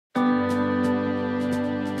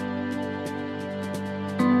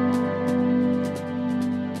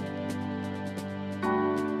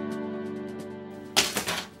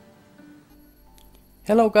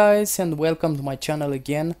Hello guys and welcome to my channel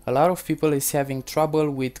again. A lot of people is having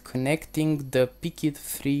trouble with connecting the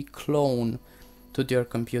PICkit3 clone to their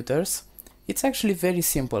computers. It's actually very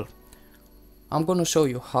simple. I'm gonna show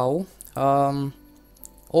you how.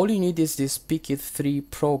 All you need is this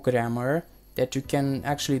PICkit3 programmer that you can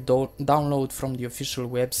actually download from the official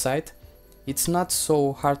website. It's not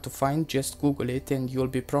so hard to find, just Google it and you'll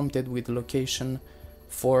be prompted with the location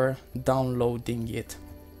for downloading it.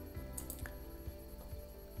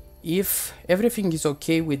 If everything is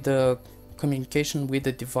okay with the communication with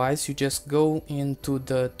the device, you just go into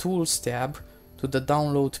the Tools tab to the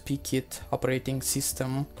Download PICkit operating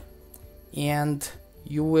system and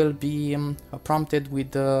you will be prompted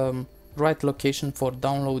with the right location for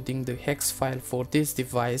downloading the hex file for this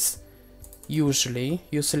device. Usually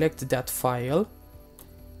you select that file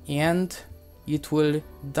and it will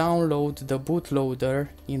download the bootloader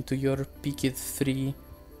into your PICkit3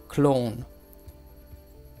 clone.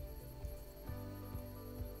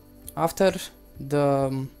 After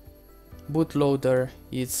the bootloader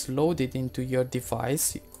is loaded into your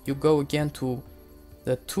device, you go again to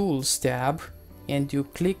the Tools tab and you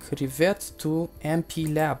click Revert to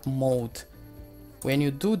MPLAB mode. When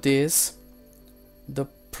you do this, the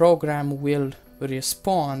program will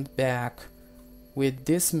respond back with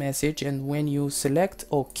this message, and when you select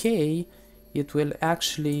OK, it will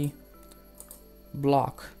actually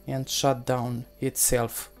block and shut down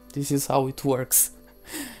itself. This is how it works.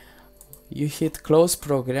 You hit close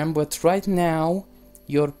program, but right now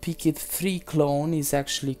your PICkit3 clone is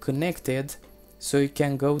actually connected, so you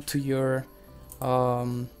can go to your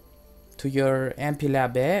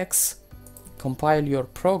MPLAB X, compile your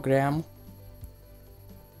program,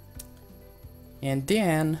 and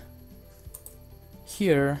then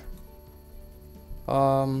here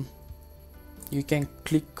you can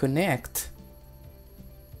click connect.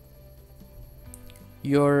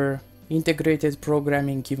 Your integrated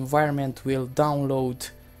programming environment will download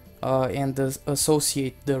and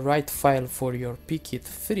associate the right file for your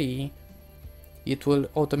PICkit3. It will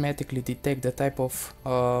automatically detect the type of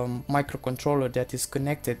microcontroller that is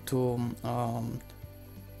connected to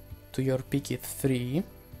your PICkit3,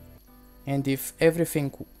 and if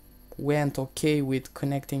everything went okay with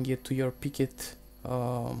connecting it to your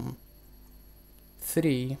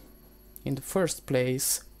PICkit3 in the first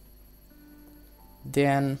place,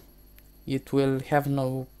 then it will have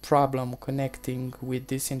no problem connecting with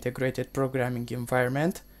this integrated programming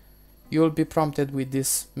environment. You will be prompted with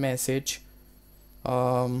this message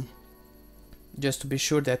just to be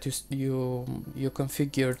sure that you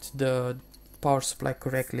configured the power supply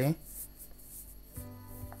correctly.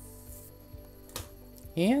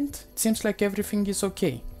 And it seems like everything is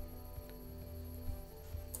okay.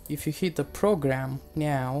 If you hit the program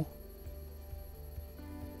now,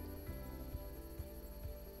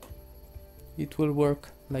 it will work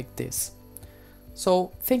like this.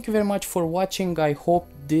 So thank you very much for watching. I hope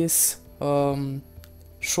this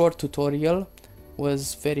short tutorial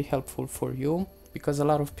was very helpful for you, because a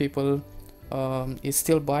lot of people is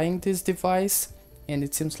still buying this device and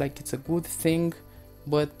it seems like it's a good thing,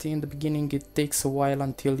 but in the beginning it takes a while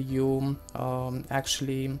until you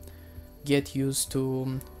actually get used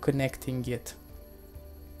to connecting it.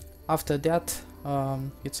 After that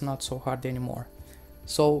it's not so hard anymore.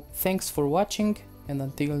 So thanks for watching, and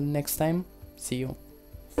until next time, see you.